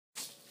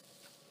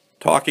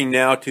Talking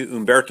now to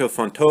Humberto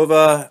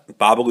Fontova,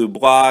 Babalu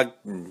blog.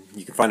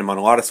 You can find him on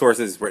a lot of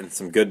sources. He's written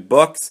some good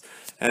books.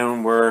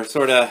 And we're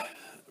sort of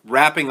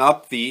wrapping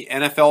up the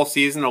NFL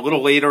season a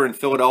little later in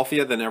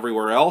Philadelphia than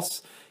everywhere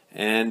else.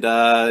 And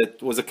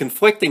it was a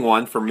conflicting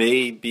one for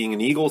me, being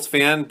an Eagles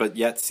fan, but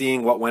yet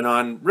seeing what went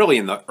on really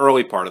in the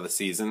early part of the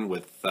season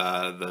with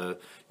the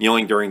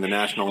kneeling during the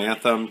national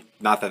anthem.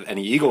 Not that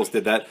any Eagles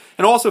did that.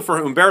 And also for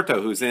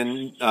Humberto, who's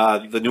in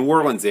the New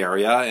Orleans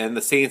area, and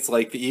the Saints,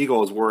 like the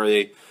Eagles, were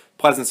a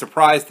pleasant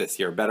surprise this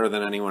year, better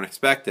than anyone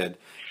expected.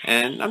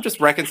 And I'm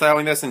just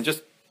reconciling this and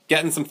just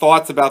getting some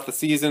thoughts about the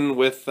season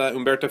with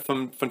Humberto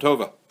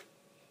Fontova.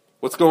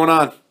 What's going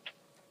on?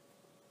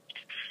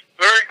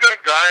 Very good,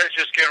 guys.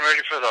 Just getting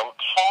ready for the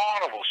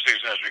carnival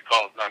season, as we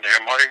call it down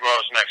there. Mardi Gras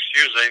is next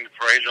Tuesday, and the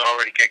parade's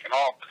already kicking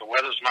off. The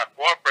weather's not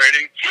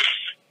cooperating,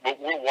 but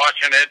we're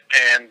watching it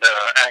and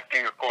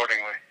acting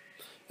accordingly.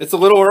 It's a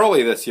little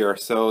early this year,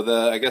 so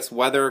I guess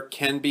weather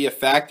can be a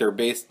factor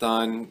based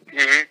on,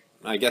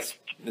 I guess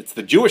it's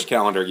the Jewish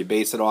calendar you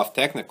base it off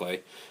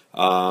technically.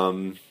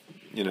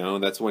 You know,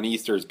 that's when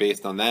Easter is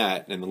based on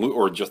that, and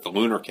or just the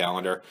lunar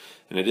calendar.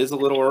 And it is a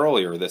little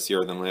earlier this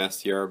year than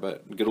last year,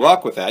 but good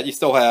luck with that. You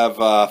still have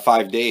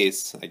 5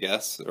 days, I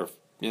guess, or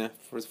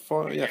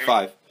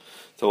five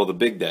till the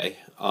big day.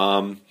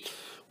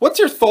 What's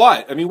your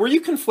thought? I mean, were you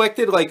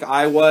conflicted like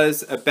I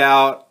was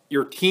about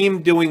your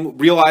team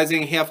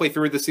realizing halfway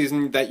through the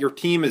season that your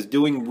team is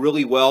doing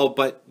really well,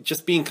 but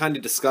just being kind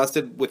of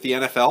disgusted with the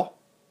NFL?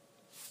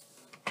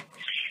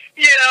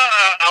 Yeah,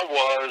 I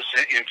was.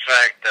 In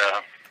fact,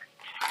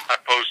 I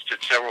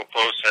posted several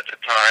posts at the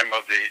time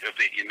of the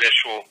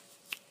initial,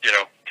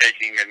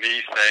 taking a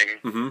knee thing,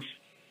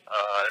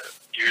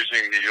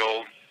 using the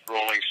old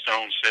Rolling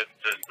Stones hit,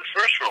 the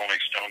first Rolling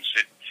Stones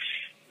hit,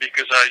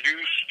 because I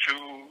used to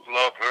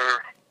love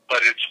her,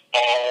 but it's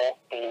all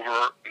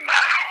over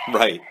now.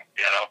 Right.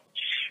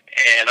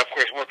 And of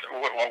course, when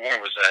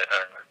was that?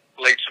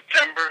 Late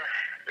September,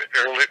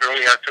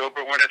 early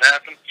October when it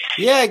happened.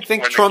 Yeah, I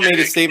think Trump made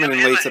a statement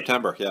in late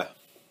September. Yeah.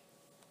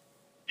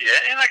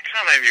 Yeah, and I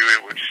kind of knew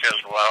it would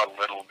fizzle out a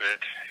little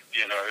bit.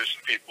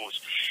 People's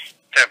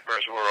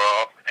tempers were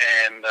off,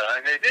 and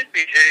they did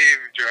behave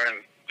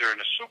during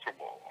the Super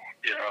Bowl.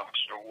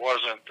 So it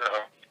wasn't.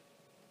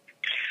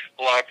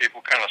 A lot of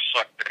people kind of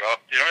sucked it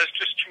up. It's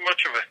just too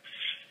much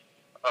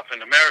of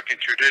an American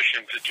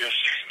tradition to just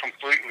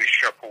completely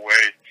shuck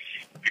away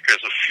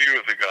because a few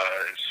of the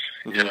guys,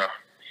 in the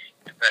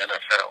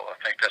NFL. I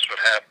think that's what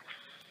happened.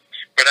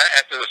 But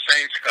after the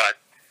Saints got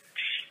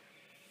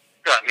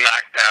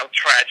knocked out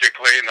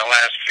tragically in the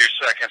last few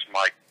seconds,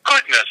 my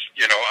goodness,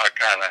 I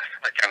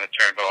kind of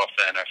turned off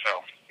the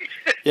NFL.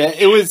 Yeah,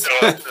 it was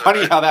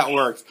funny how that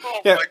works.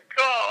 Oh yeah. My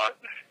God!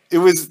 It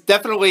was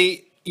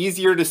definitely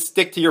easier to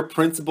stick to your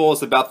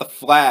principles about the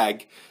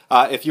flag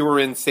if you were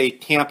in, say,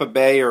 Tampa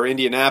Bay or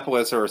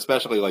Indianapolis, or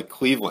especially like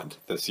Cleveland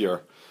this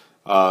year.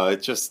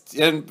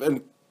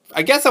 And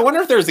I guess I wonder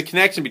if there's a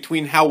connection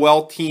between how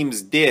well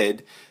teams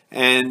did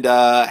and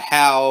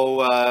how,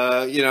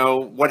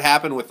 what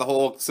happened with the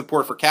whole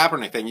support for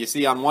Kaepernick thing. You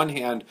see, on one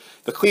hand,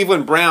 the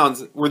Cleveland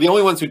Browns were the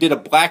only ones who did a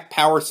black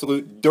power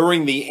salute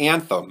during the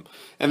anthem,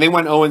 and they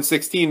went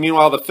 0-16.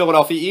 Meanwhile, the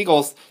Philadelphia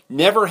Eagles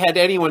never had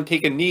anyone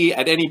take a knee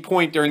at any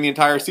point during the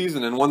entire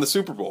season and won the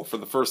Super Bowl for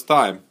the first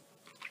time.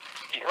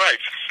 Right.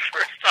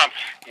 First time.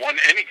 Won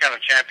any kind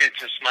of champion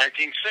since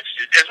 1960.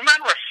 As a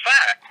matter of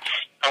fact,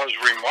 I was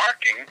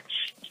remarking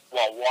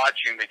while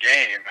watching the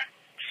game,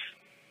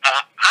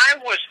 I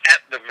was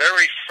at the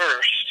very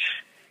first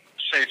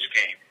Saints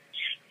game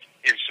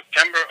in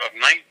September of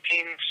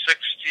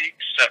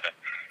 1967.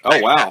 Oh,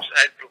 wow. I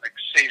had like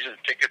season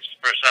tickets.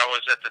 First,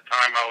 at the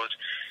time, I was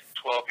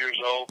 12 years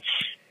old.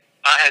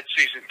 I had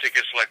season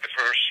tickets like the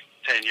first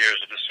 10 years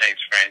of the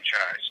Saints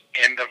franchise.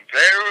 And the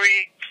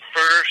very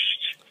first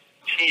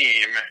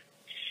team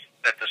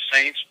that the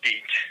Saints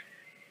beat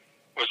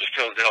was the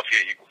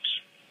Philadelphia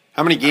Eagles.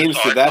 How many games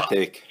did that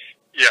take?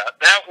 Yeah,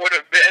 that was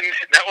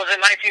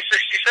in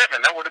 1967.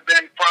 That would have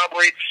been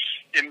probably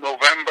in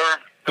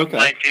November of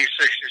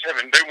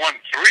 1967. They won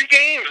 3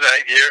 games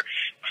that year.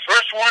 The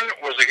first one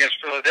was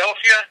against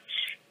Philadelphia,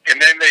 and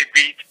then they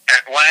beat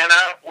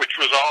Atlanta, which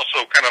was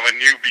also kind of a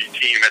newbie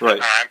team at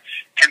the time,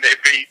 and they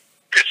beat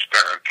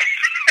Pittsburgh,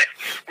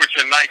 which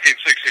in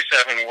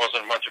 1967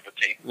 wasn't much of a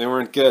team. They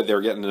weren't good. They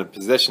were getting in a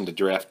position to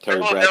draft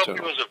Terry Bradshaw.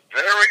 Philadelphia was the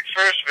very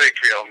first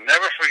victory. I'll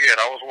never forget.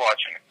 I was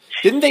watching it.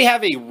 Didn't they have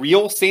a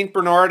real Saint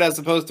Bernard as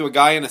opposed to a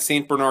guy in a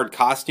Saint Bernard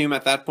costume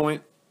at that point?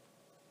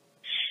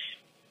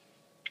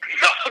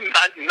 No,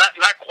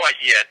 not quite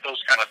yet. Those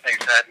kind of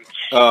things hadn't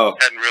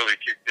really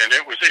kicked in.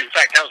 It was, in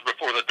fact, that was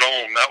before the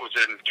Dome. That was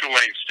in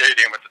Tulane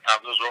Stadium at the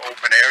time. Those were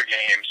open air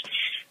games.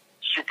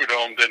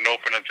 Superdome didn't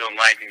open until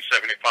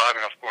 1975,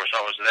 and of course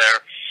I was there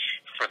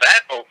for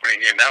that opening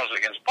game. That was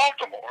against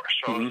Baltimore,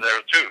 so I was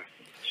there too.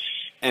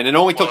 And it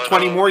only took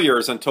 20 more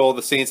years until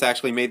the Saints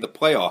actually made the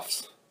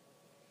playoffs.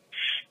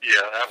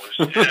 Yeah,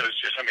 it was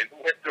just, I mean,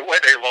 the way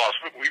they lost,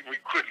 we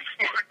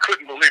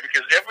couldn't believe it,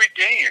 because every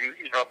game,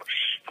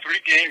 3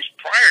 games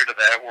prior to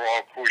that were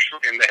all crucial,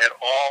 and they had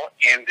all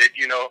ended,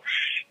 down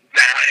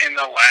in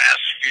the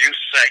last few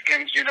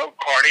seconds,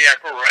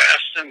 cardiac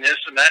arrest and this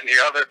and that and the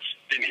other.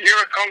 And here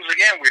it comes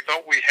again. We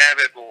thought we had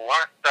it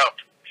locked up.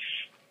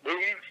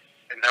 Boom,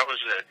 and that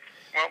was it.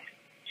 Well,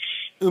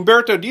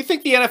 Humberto, do you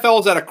think the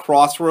NFL is at a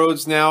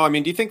crossroads now? I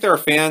mean, do you think there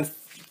are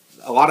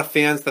a lot of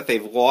fans that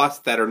they've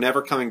lost that are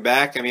never coming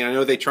back? I mean, I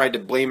know they tried to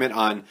blame it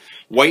on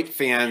white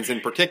fans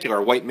in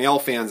particular, white male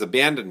fans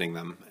abandoning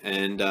them.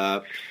 And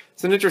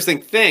it's an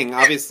interesting thing.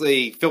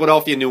 Obviously,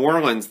 Philadelphia, New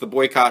Orleans, the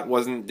boycott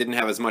didn't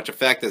have as much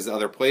effect as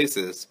other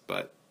places,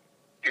 but...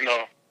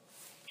 No,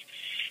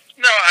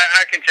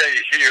 I can tell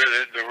you here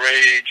that the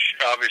rage,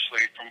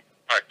 obviously, from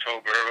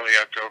early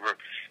October,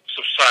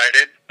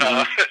 subsided.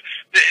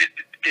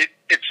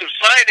 It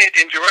subsided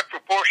in direct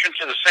proportion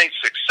to the Saints'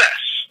 success.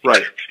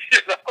 Right.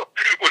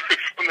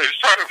 When they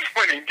started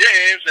winning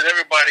games and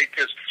everybody,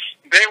 because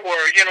they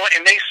were,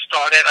 and they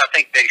started, I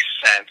think they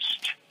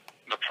sensed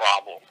the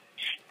problem.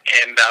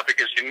 And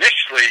because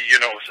initially,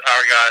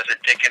 our guys had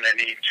taken a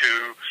knee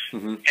too,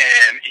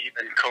 and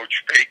even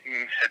Coach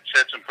Payton had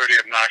said some pretty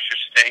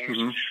obnoxious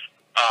things,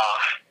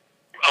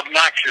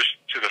 obnoxious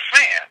to the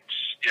fans.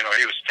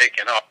 He was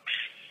taken up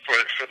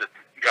for the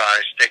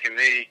guys taking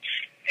knee.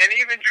 And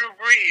even Drew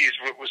Brees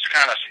was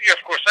kind of,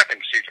 of course, I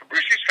can see for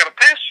Brees, he's got to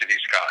pass to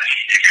these guys.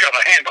 He's got to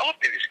hand off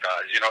to these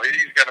guys. He's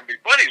got to be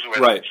buddies with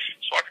them.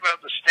 So I can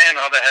understand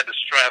how they had to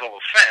straddle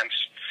the fence.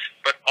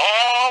 But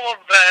all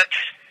of that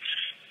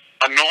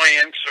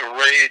annoyance or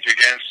rage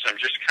against them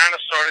just kind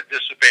of started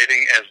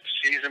dissipating as the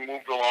season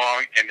moved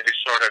along, and they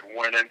started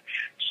winning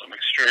some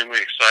extremely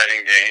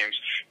exciting games.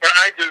 But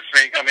I do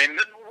think,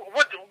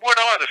 what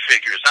are the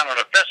figures? I don't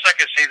know. Best I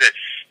can see that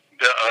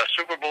the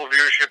Super Bowl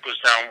viewership was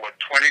down,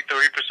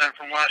 20-30%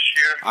 from last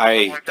year?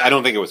 I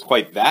don't think it was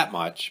quite that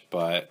much,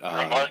 but...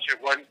 How much? It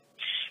wasn't,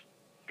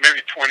 maybe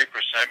 20%,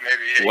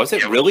 maybe... Was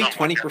it really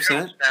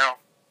 20%?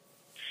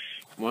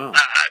 Wow.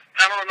 I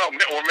don't know,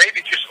 or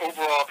maybe just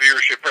overall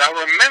viewership, but I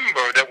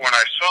remember that when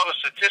I saw the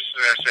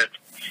statistics, I said,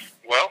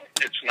 well,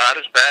 it's not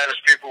as bad as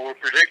people were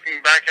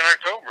predicting back in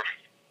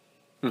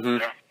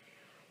October.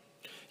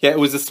 Yeah, it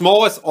was the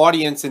smallest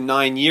audience in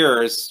 9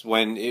 years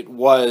when it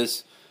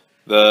was...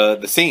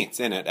 The Saints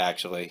in it,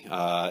 actually,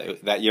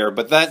 that year.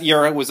 But that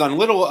year it was a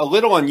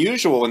little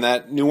unusual in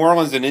that New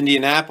Orleans and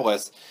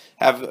Indianapolis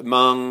have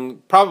among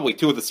probably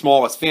 2 of the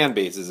smallest fan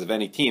bases of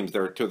any teams.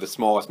 They're 2 of the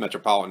smallest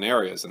metropolitan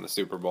areas in the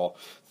Super Bowl.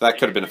 So that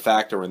could have been a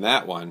factor in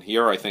that one.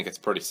 Here, I think it's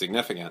pretty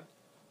significant.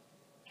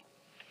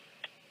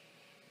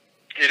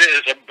 It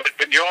is,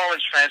 but New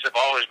Orleans fans have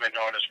always been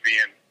known as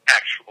being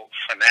actual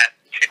fanatics.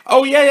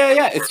 Oh,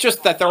 yeah. It's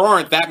just that there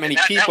aren't that many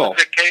people. That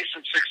was the case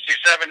in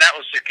 '67. That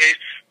was the case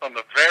from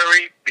the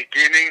very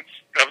beginning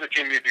of the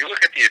team. If you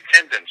look at the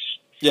attendance,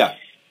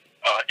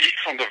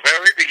 from the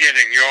very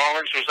beginning, New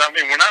Orleans was,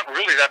 we're not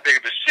really that big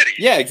of a city.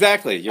 Yeah,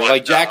 exactly. You're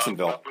like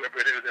Jacksonville. But they're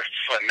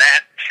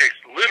fanatics,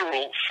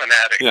 literal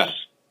fanatics. Yeah.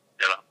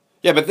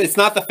 Yeah, but it's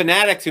not the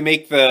fanatics who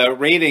make the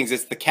ratings.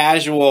 It's the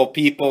casual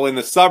people in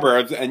the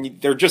suburbs, and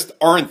there just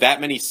aren't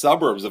that many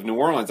suburbs of New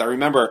Orleans. I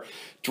remember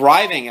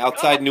driving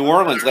outside New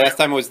Orleans last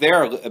time I was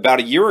there about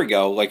a year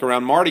ago, like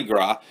around Mardi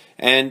Gras,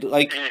 and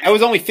I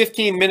was only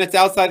 15 minutes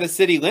outside the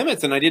city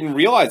limits, and I didn't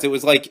realize it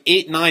was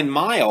 8-9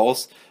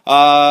 miles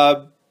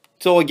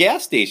to a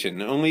gas station.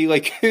 Only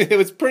it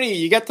was pretty.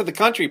 You get to the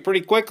country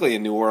pretty quickly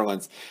in New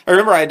Orleans. I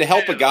remember I had to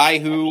help a guy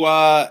who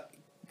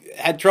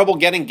had trouble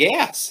getting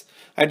gas.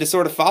 I had to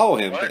sort of follow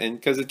him, and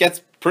because it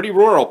gets pretty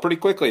rural pretty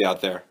quickly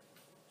out there.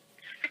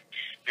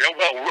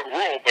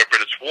 Rural, but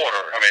it's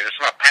water. It's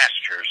not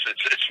pastures.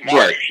 It's marsh.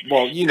 Right.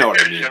 Well, you know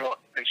what I mean.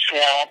 And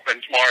swamp and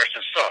marsh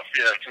and stuff.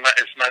 Yeah,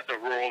 it's not the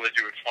rural that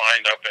you would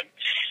find up in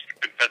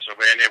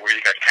Pennsylvania where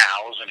you got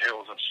cows and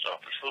hills and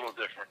stuff. It's a little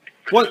different.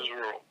 But it is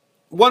rural.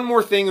 One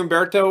more thing,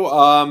 Humberto,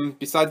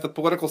 besides the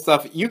political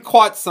stuff, you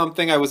caught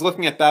something. I was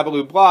looking at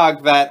Babaloo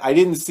blog that I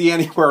didn't see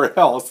anywhere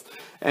else.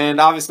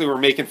 And obviously we're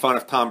making fun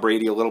of Tom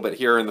Brady a little bit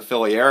here in the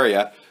Philly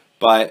area.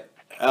 But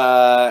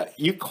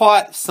you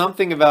caught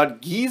something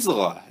about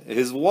Gisele,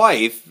 his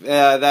wife,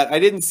 that I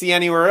didn't see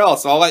anywhere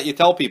else. So I'll let you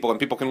tell people, and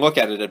people can look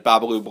at it at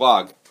Babaloo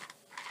blog.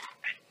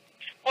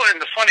 Well,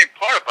 and the funny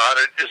part about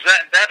it is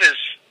that is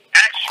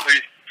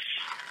actually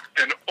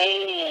an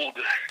old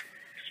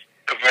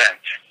event.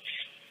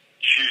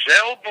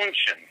 Gisele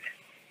Bundchen,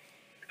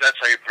 that's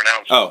how you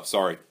pronounce it. Oh,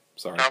 sorry.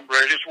 Tom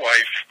Brady's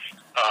wife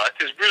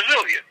is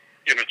Brazilian.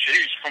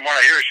 She's, from what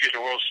I hear, she's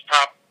the world's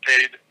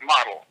top-paid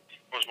model,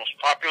 world's most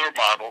popular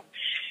model.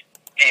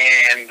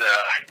 And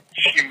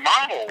she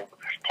modeled,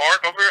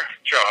 part of her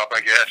job,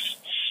 I guess,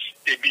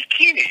 a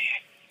bikini.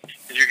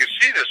 And you can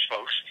see this,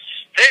 folks.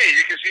 Hey,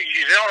 you can see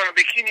Gisele in a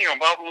bikini on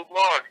Babaloo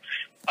blog.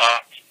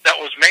 That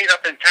was made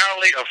up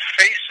entirely of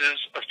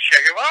faces of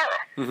Che Guevara.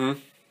 Mm-hmm.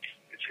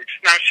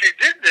 Now, she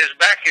did this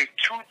back in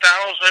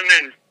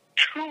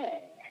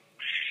 2002.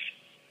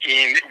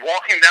 In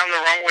walking down the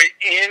runway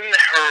in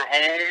her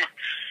home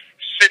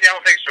city. I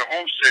don't think it's her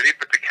home city,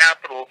 but the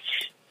capital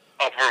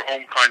of her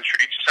home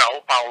country,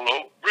 Sao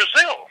Paulo,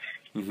 Brazil.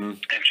 And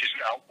she's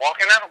now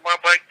walking out of my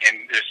bike,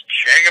 and this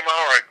Che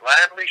Guevara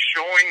gladly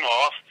showing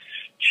off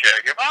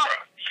Che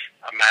Guevara,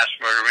 a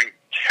mass-murdering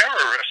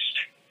terrorist,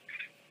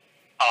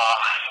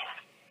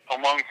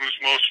 among whose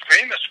most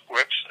famous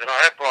quips that I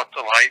have brought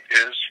to light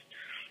is,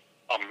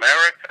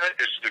 "America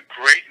is the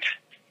great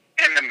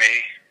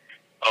enemy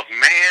of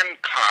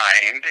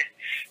mankind,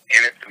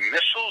 and if the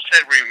missiles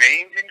had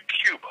remained in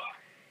Cuba,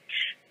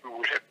 we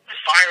would have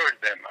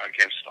fired them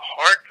against the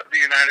heart of the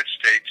United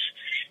States,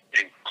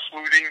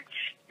 including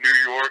New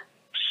York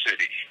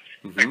City.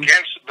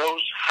 Against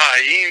those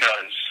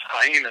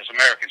hyenas,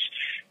 Americans,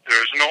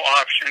 there is no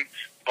option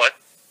but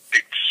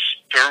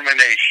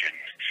extermination."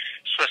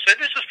 So I said,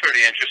 this is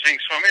pretty interesting.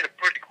 So I made a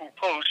pretty cool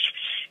post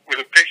with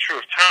a picture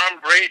of Tom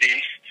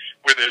Brady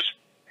with his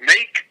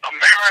 "Make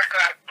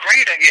America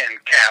Great Again"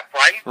 cap,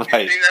 right?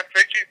 Right. You see that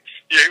picture?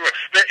 Yeah,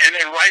 and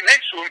then right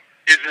next to him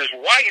is his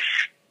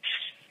wife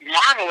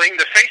modeling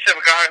the face of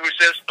a guy who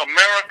says,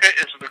 "America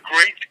is the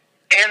great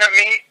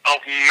enemy of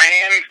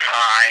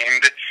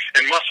mankind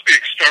and must be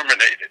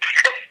exterminated."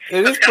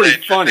 It is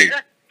pretty funny.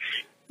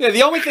 Yeah,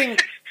 the only thing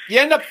you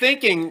end up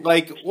thinking,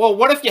 like, well,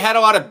 what if you had a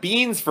lot of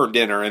beans for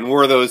dinner and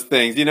wore those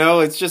things? You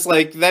know, it's just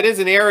like that is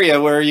an area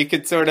where you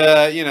could sort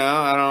of, you know,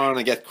 I don't want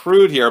to get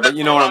crude here, but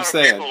you know what I'm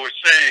saying.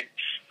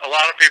 A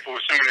lot of people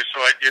were saying this,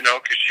 you know,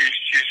 because she's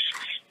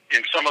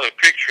in some of the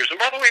pictures. And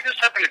by the way, this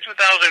happened in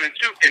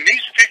 2002, and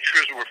these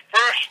pictures were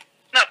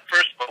not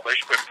first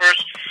published, but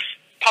first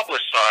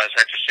publicized, I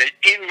have to say,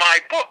 in my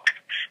book,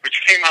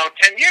 which came out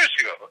 10 years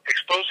ago,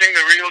 Exposing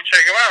the Real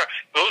Che Guevara.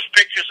 Those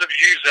pictures of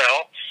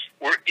Gisele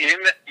were in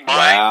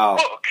my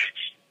book.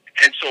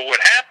 And so what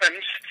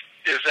happens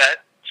is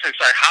that since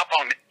I hop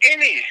on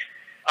any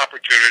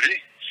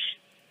opportunity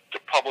to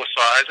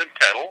publicize and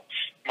peddle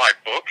my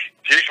book,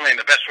 usually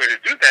the best way to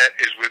do that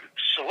is with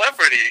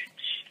celebrity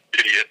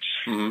idiots,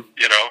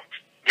 you know,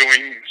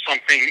 doing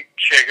something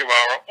Che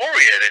Guevara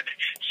oriented.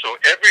 So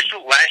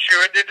last year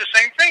I did the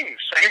same thing,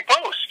 same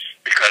post,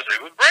 because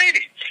it was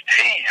Brady.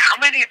 Hey, how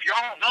many of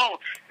y'all know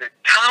that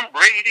Tom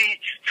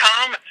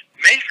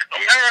Make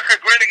America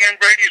Great Again,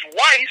 Brady's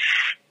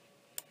wife,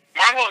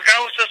 model a guy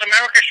who says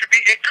America should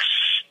be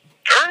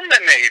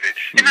exterminated?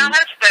 And now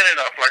that's bad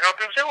enough. Like, I'll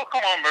say, well,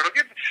 come on, Myrtle,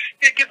 give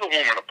the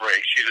woman a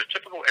break. She's a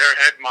typical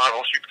airhead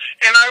model.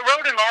 And I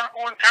wrote an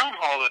article in Town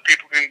Hall that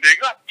people can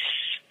dig up.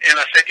 And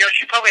I said, you know,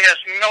 she probably has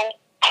no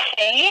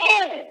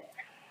clue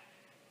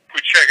who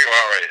Che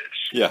Guevara is.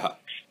 Yeah.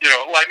 You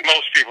know, like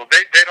most people,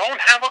 they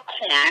don't have a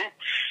clue.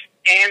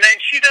 And then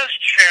she does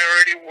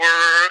charity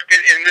work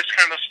and this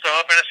kind of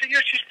stuff. And I said,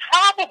 you know, she's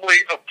probably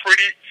a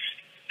pretty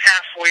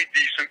halfway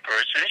decent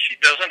person. She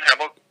doesn't have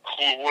a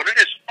clue what it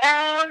is.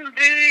 On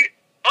the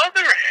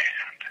other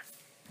hand,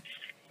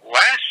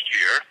 last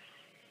year,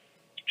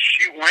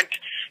 she went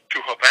to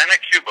Havana,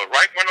 Cuba,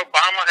 right when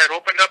Obama had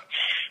opened up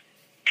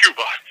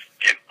Cuba.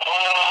 And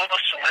all the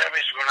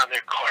celebrities were on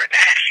their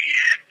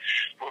Kardashian.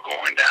 We're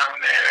going down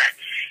there.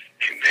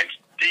 And then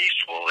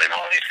Diesel and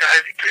all these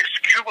guys. Because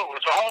Cuba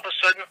was all of a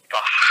sudden the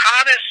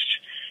hottest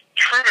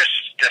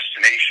tourist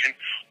destination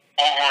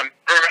on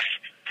Earth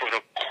for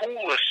the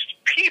coolest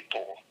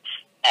people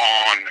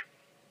on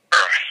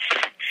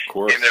Earth. Of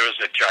course. And there was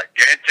a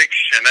gigantic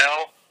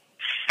Chanel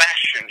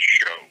fashion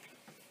show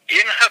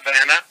in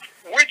Havana,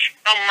 which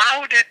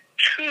amounted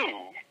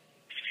to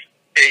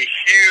a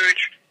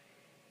huge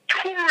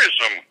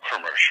tourism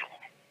commercial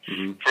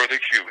for the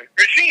Cuban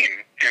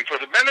regime. And for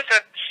the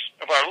benefit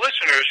of our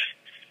listeners,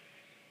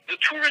 the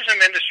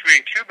tourism industry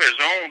in Cuba is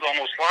owned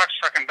almost lock,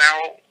 stock, and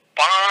barrel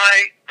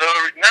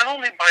not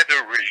only by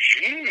the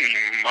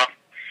regime,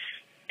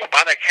 but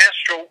by the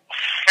Castro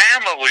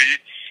family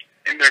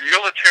and their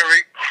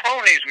military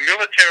cronies,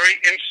 military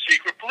and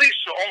secret police.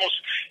 So almost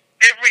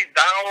every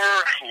dollar,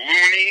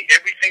 loonie,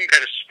 everything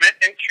that is spent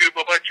in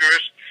Cuba by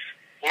tourists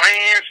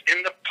lands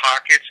in the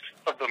pockets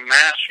of the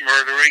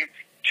mass-murdering,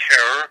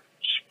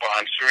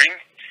 terror-sponsoring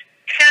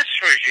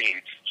Castro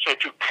regime. So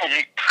to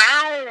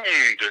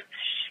compound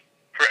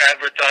her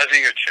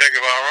advertising of Che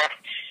Guevara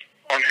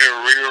on her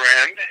rear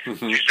end,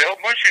 Gisele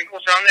Bundchen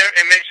goes down there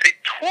and makes a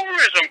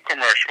tourism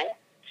commercial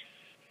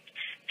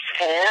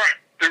for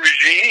the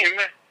regime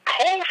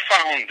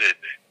co-founded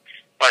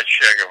by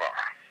Che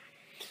Guevara.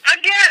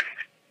 Again,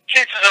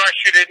 chances are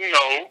she didn't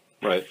know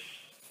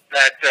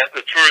that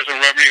the tourism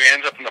revenue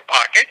ends up in the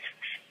pocket.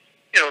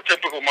 You know,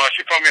 typical Moss,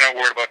 you're probably not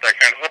worried about that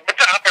kind of stuff. But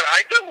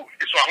I do.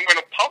 So I'm going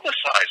to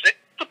publicize it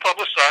to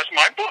publicize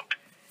my book.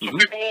 So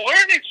people will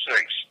learn these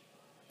things.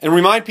 And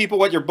remind people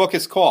what your book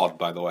is called,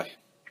 by the way.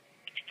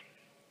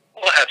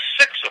 Well, I have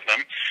 6 of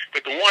them,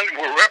 but the one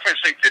we're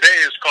referencing today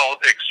is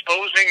called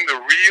Exposing the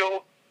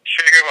Real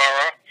Che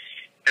Guevara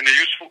and the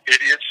Useful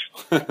Idiots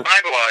Who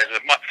Idolize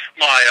It. My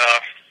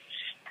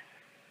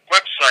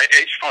website,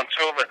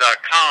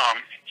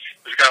 hfontova.com,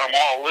 has got them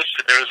all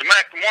listed. There's a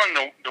Mac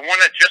one, the one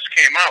that just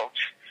came out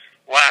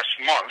last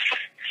month.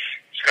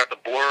 It's got the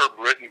blurb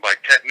written by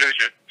Ted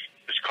Nugent.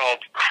 It's called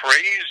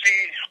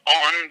Crazy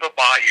on the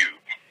Bayou.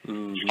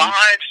 5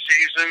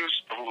 seasons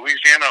of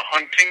Louisiana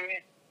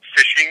hunting,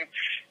 fishing,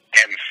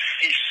 and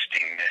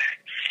feasting.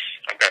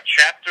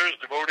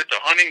 to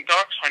hunting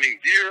ducks, hunting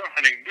deer,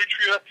 hunting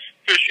nutria,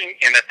 fishing,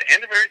 and at the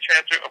end of every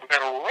chapter, I've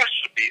got a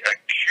recipe, a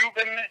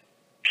Cuban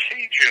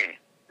Cajun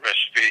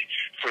recipe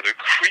for the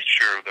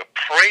creature, the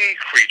prey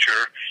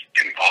creature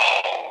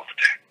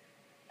involved.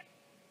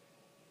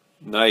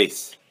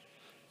 Nice.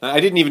 I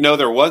didn't even know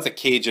there was a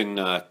Cajun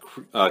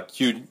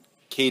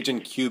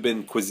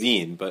Cuban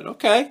cuisine, but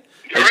okay.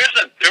 There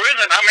isn't.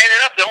 I made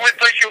it up. The only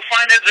place you'll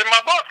find it is in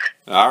my book.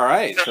 All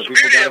right. That's the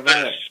beauty of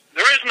this.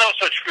 There is no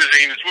such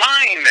cuisine. It's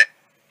mine.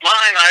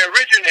 I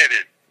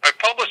originated. I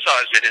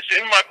publicized it. It's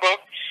in my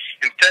book.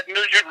 And Ted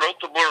Nugent wrote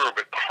the blurb.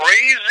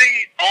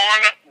 Crazy on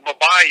the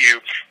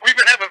Bayou. We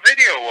even have a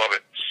video of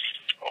it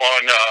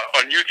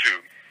on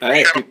YouTube.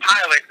 We shot a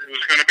pilot.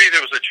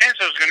 There was a chance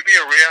it was going to be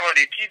a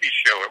reality TV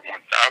show at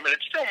one time, and it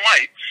still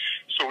might.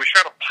 So we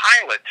shot a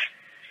pilot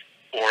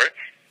for it,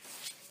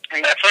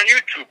 and that's on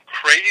YouTube.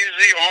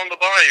 Crazy on the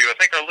Bayou. I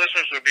think our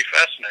listeners would be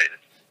fascinated.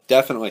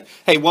 Definitely.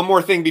 Hey, one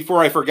more thing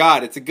before I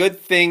forgot. It's a good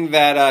thing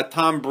that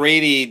Tom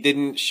Brady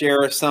didn't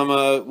share some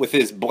with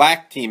his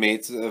black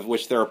teammates, of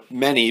which there are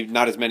many,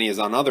 not as many as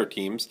on other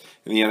teams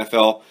in the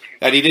NFL,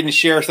 that he didn't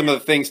share some of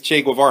the things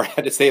Che Guevara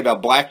had to say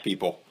about black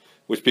people,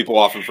 which people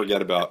often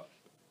forget about.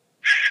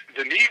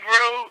 The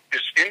Negro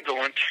is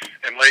indolent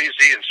and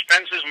lazy and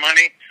spends his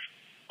money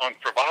on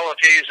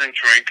frivolities and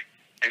drink,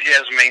 and he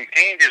has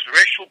maintained his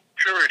racial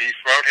purity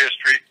throughout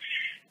history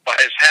by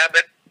his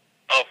habit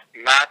of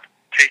not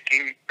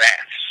taking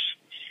baths.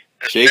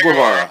 Che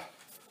Guevara.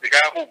 The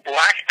guy who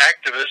black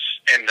activists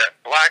and that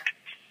Black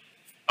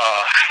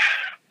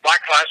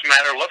Lives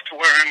Matter love to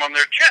wear him on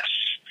their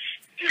chests.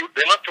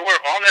 They love to wear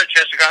on their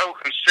chests a guy who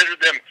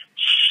considered them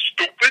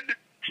stupid,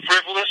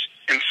 frivolous,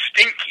 and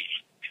stinky.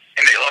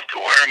 And they love to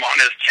wear him on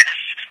his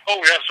chest. Oh,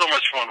 we have so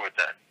much fun with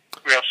that.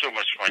 We have so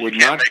much fun. You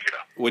can't make it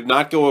up. Would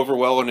not go over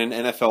well in an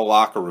NFL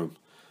locker room.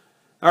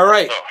 All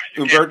right,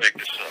 Humberto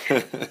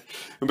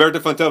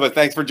Fontova,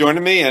 thanks for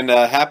joining me, and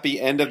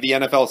happy end of the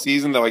NFL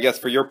season, though I guess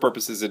for your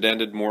purposes it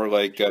ended more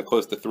like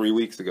close to 3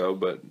 weeks ago,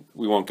 but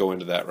we won't go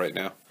into that right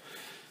now.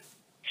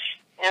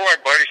 All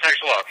right, buddy. Thanks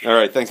a lot. All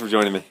right, thanks for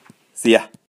joining me. See ya.